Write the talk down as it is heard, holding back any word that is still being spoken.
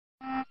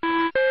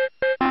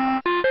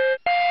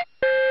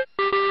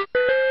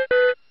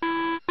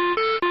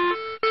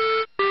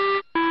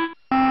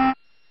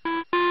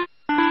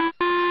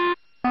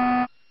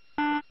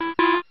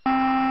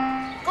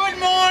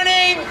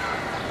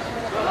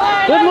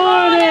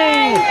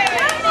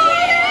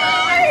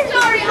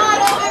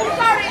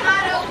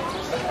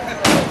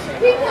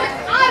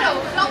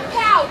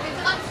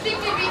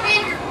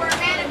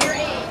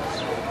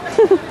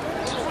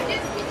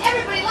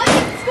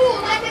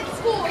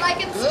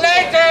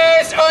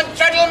Ladies and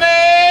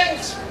gentlemen,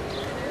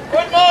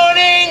 good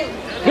morning.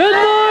 Good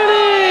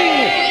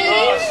morning.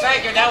 Oh,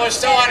 thank you. That was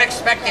so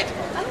unexpected.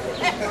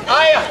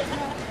 I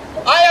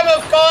am,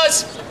 of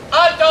course,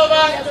 Otto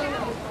Von.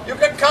 You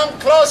could come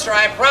closer,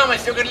 I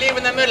promise. You could leave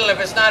in the middle if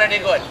it's not any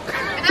good.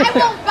 And I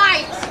won't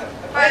bite.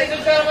 Ladies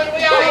and gentlemen,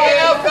 we are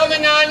here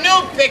filming our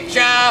new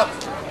picture.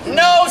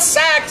 No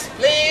sax,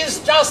 please,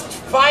 just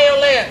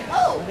violin.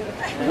 Oh.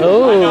 I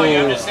know you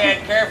have to say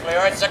it carefully,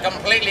 or it's a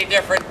completely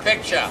different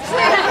picture.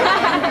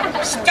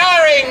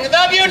 Starring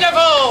the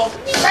beautiful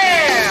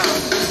Pam.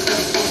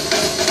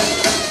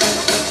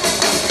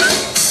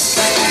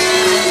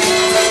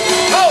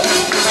 Oh!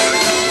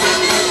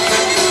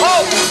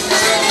 Oh!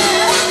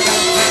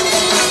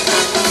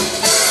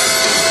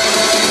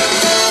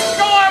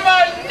 Dorma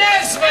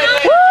Nesmond!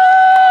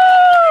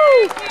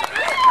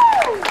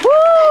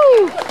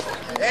 Woo!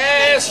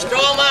 Yes,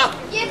 Dorma.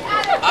 Yes,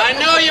 Otto. I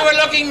know you were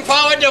looking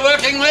forward to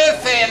working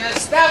with an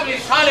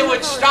established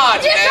Hollywood star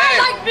today. Yes,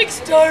 I like big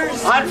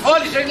stars.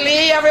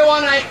 Unfortunately,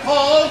 everyone I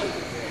called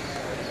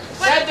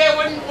said they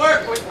wouldn't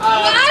work with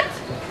What?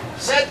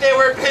 Said they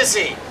were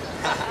busy.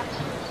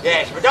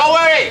 Yes, but don't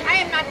worry.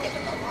 I am not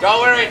difficult.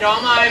 Don't worry,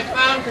 Dorma. I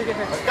found a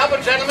couple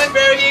gentlemen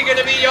very eager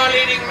to be your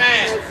leading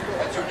man.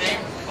 What's your name?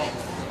 Oh.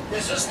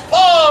 This is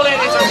Paul,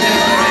 ladies and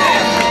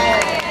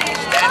gentlemen.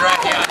 Stand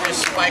right here on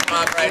this spike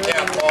mark right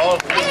there, Paul.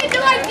 I had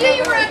no idea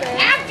you were an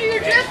actor. You're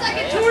dressed like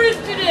a tourist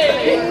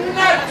today.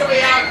 Not to be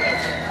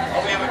actors.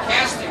 Oh, we have a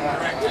casting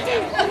director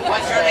here.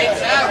 What's your name,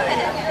 sir?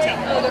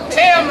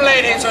 Tim,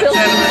 ladies and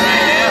gentlemen,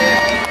 right here.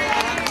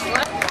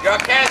 Your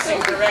casting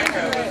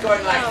director was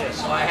going like this,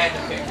 so I had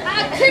to pick.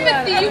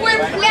 Timothy, you wear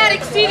flat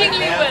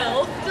exceedingly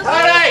well.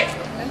 All right.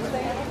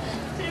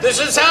 This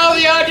is how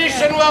the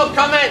audition will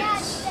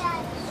commence.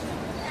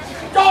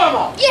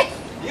 Dorma. Yes,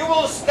 You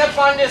will step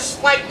on this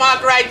spike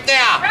mark right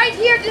there. right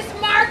here, this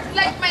mark,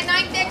 like my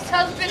 9th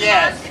ex-husband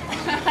Yes.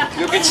 mark.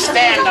 You can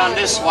stand on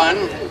this one,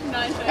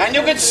 and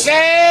you can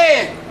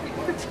say,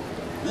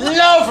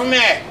 "Love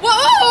me."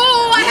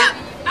 Whoa, I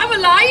have a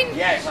line.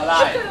 Yes,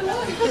 alive.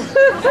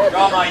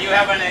 Dorma, you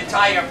have an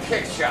entire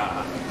picture.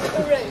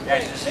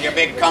 Yes, this is your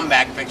big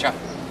comeback picture.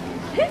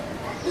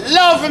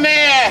 Love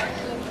me,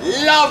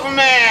 love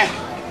me,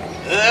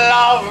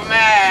 love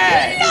me.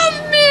 Love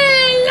me,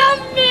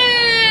 love me.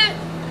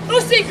 Oh,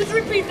 say, could you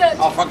repeat that?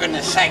 Oh, for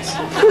goodness sakes.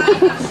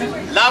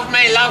 Love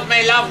me, love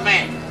me, love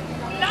me.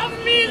 Love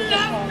me,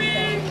 love me.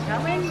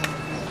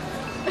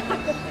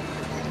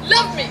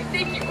 Love me,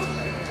 thank you.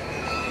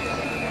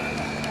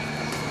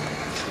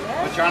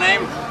 What's your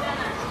name?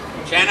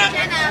 Jenna?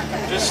 Jenna.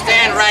 Just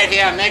stand right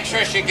here. Make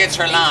sure she gets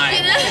her line.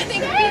 Jenna,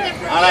 thanks for being there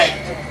for All right.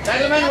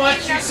 Gentlemen,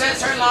 once she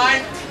says her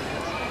line,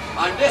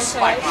 on this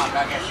spike mark,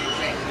 I guess you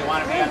think. You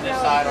want to be on this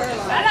side or this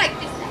I side? like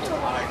this side.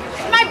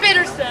 My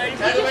better side.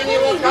 Gentlemen, you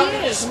will come to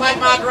this spike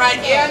mark right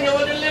here and you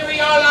will deliver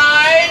your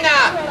line.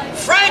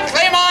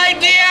 Frankly, my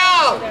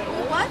dear.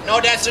 What?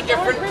 No, that's a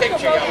different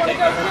picture you'll take.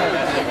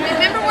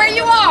 Remember where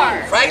you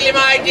are. Frankly,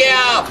 my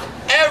dear,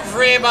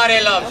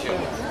 everybody loves you.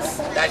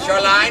 That's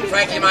your line.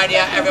 Frankly, my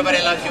dear, everybody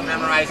loves you.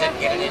 Memorize it.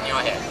 Get it in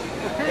your head.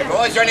 What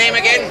was your name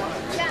again?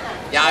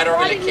 Yeah, I don't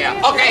really care.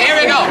 Okay, here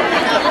we go.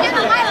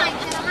 Jenna, my line.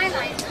 Jenna, my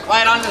line.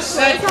 Right on the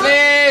set,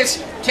 please.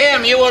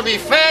 Tim, you will be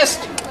first.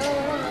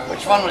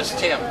 Which one was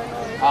Tim?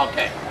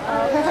 Okay.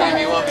 Tim,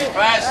 you will be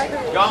first.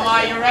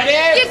 Dorma, you ready?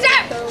 Yes,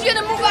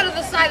 Jenna, move out of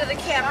the side of the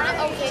camera.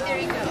 Okay, there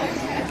you go.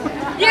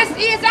 Yes,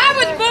 I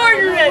was born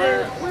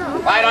ready.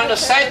 Right on the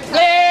set,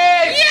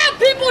 please. Yeah,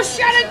 people,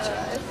 shut it.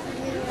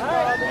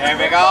 There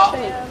we go.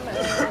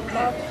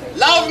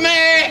 Love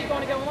me.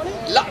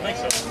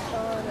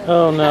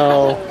 Oh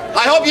no.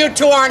 I hope you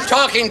two aren't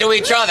talking to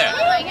each other.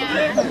 Oh my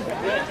God.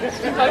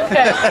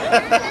 Okay.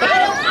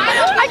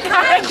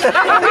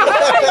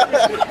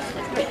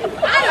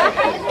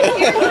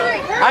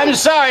 I'm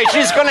sorry,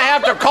 she's going to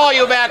have to call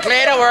you back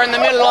later. We're in the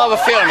middle of a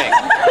filming.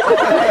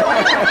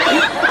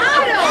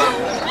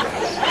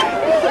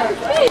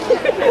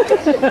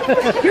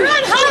 You're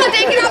on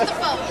holiday. Get off the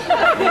phone.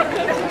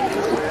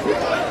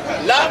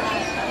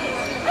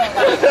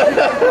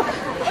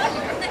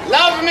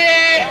 Love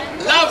me,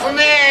 love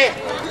me,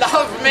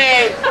 love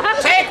me.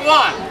 Take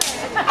one.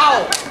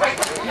 Ow.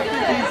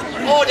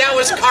 Oh, that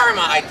was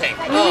karma, I think.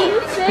 Oh,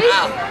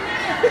 ow.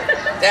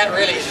 That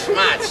really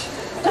smuts.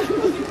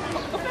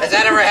 Has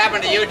that ever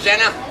happened to you,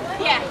 Jenna?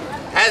 Yeah.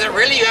 Has it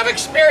really? You have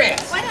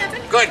experience. What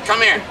happened? Good,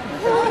 come here.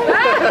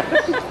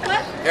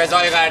 What? Here's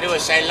all you gotta do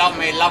is say, love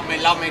me, love me,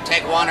 love me,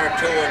 take one or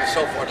two, and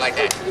so forth like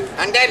that.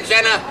 And then,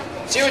 Jenna,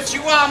 since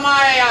you are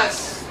my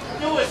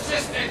new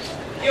assistant,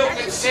 you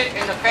can sit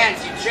in the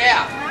fancy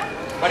chair.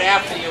 But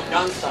after you've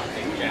done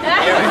something, Jenna.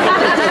 Here we go.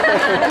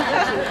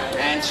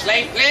 And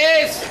slate,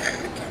 please.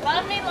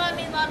 Love me, love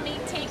me, love me.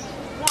 Take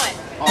one.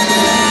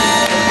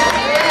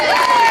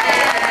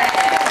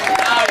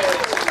 Now you're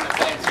in the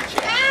fancy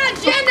chair. Ah,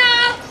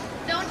 Jenna!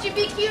 Don't you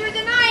be cuter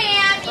than I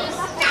am. You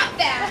stop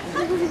that.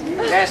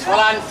 Yes,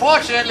 well,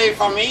 unfortunately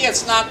for me,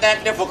 it's not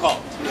that difficult.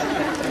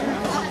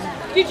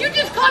 Did you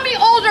just call me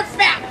old or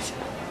fat?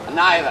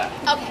 Neither.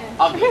 Okay.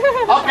 Okay,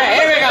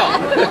 here we go.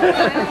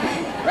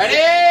 Ready?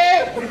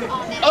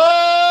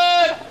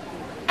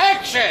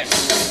 Action!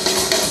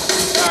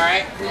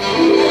 Alright.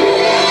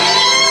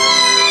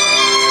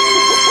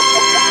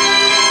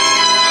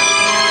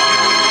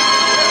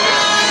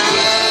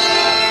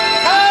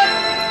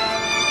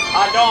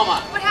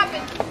 Dorma. What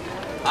happened?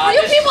 Are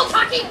you people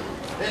talking?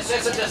 This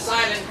isn't a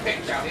silent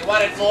picture. We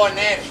want it more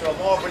natural,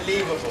 more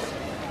believable.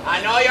 I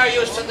know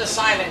you're used to the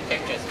silent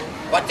pictures,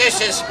 but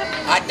this is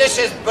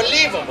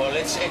believable.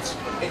 It's just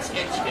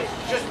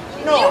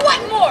no. You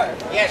want more?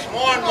 Yes,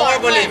 more and more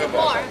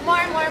believable.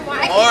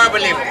 More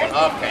believable.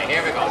 Okay, here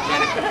we go.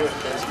 Jennifer,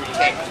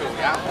 take two,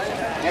 yeah?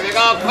 Here we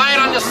go.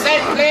 Quiet on the set,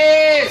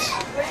 please.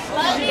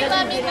 Love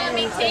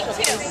me, take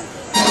two.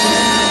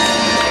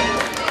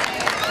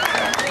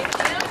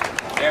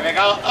 Here we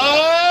go.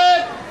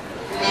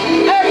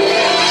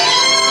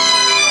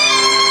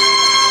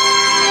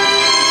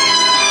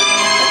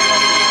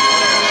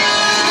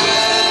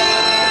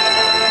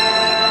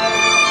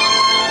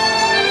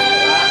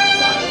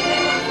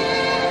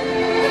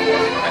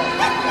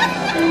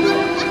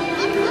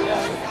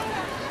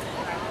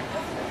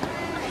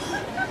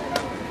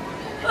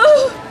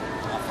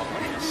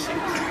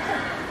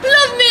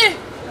 Love me.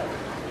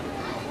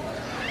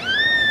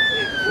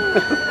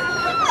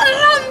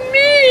 Love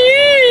me.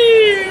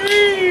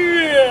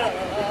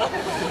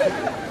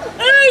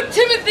 Oh,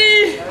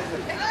 Timothy.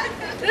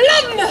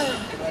 Love me.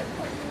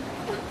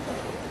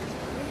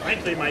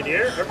 Frankly, my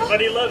dear,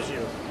 everybody loves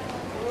you.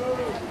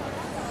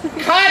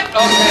 Cut!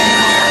 Okay.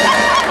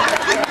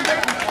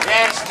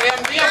 Yes, Tim,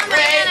 be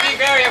afraid, be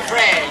very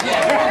afraid.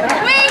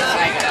 Yes.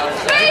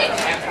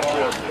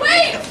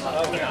 Wait!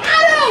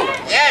 Otto!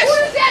 Yes? Who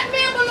does that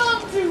man belong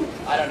to?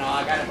 I don't know,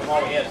 I got it from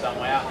over here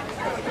somewhere.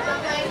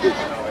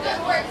 Good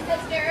work,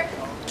 sister.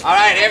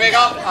 Alright, here we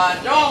go.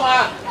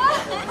 Dorma!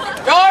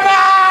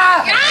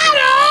 Dorma!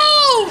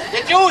 Otto!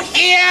 Did you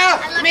hear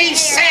me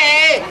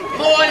say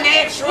more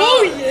natural?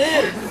 Oh,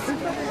 yes.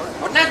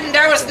 Well, nothing,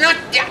 there was not,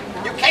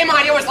 you came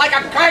out here, it was like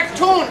a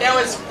cartoon. There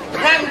was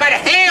nothing but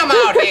ham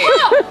out here.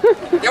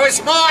 There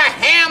was more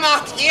ham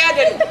out here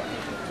than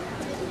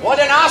what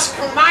an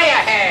Oscar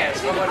Mayer has,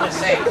 for goodness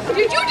sake.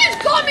 Did you just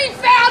call me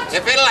fat?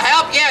 If it'll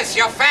help, yes,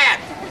 you're fat.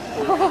 I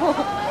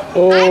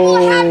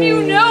will have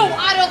you know,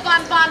 Otto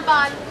Von Bahn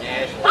Bahn.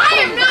 Yes. I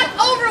am not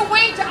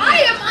overweight.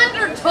 I am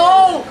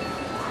undertow.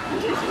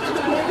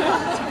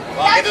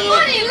 Well, That's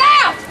funny.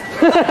 Laugh.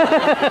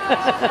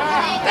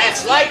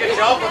 that's like a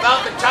joke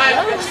about the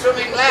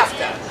time-consuming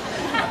laughter.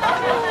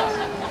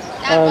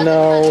 Oh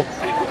no.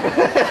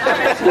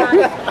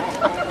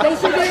 They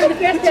said they're in the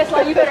fast pass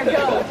line, you better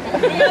go.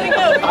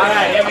 All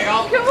right, here we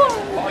go. Come on.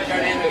 What was your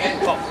name again?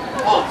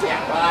 Oh,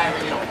 yeah, well, I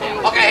really don't care.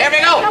 Okay, here we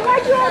go. Now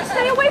why'd you all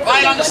stay away from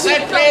Right me? on the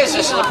set, please.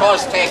 This is, of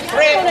course, take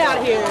three. Get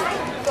out here.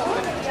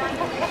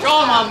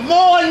 Dorma,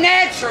 more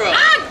natural.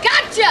 I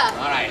gotcha.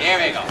 All right, here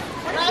we go.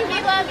 Love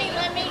me.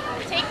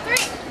 Take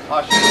three.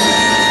 Oh,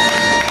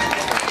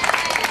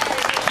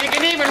 she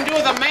can even do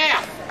the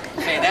math.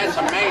 See, that's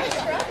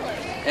amazing.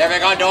 Here we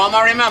go,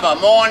 Dorma. Remember,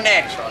 more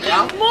natural,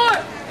 yeah? More.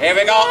 Here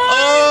we go.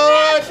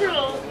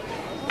 Natural.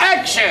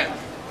 Action.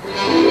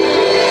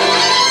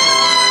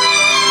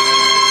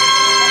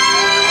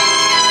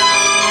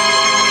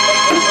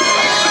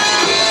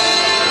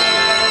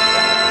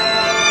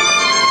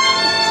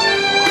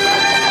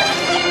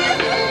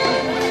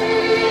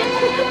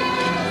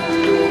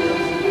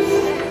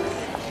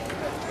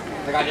 I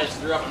think I just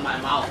threw up in my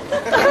mouth.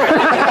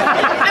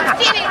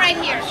 I'm standing right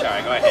here.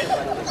 Sorry, go ahead.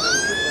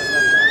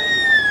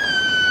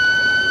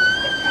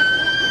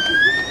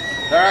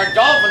 There are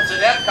dolphins at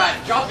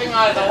Epcot jumping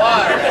out of the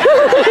water.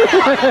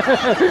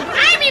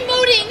 I'm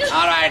emoting.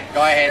 All right,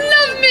 go ahead.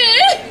 Love me.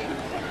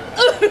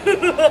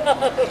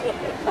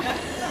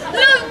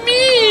 Love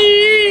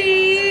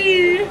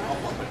me.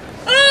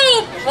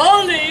 Oh,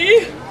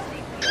 Polly.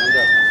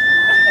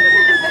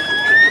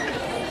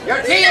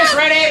 Your tea is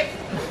ready.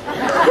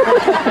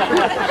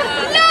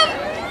 Love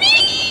me.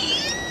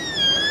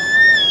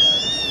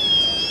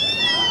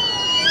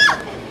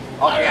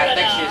 Okay, I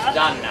think she's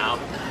done now.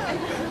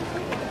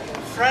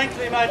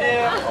 Frankly, my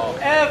dear,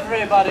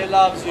 everybody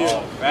loves you.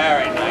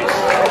 Very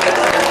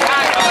nice.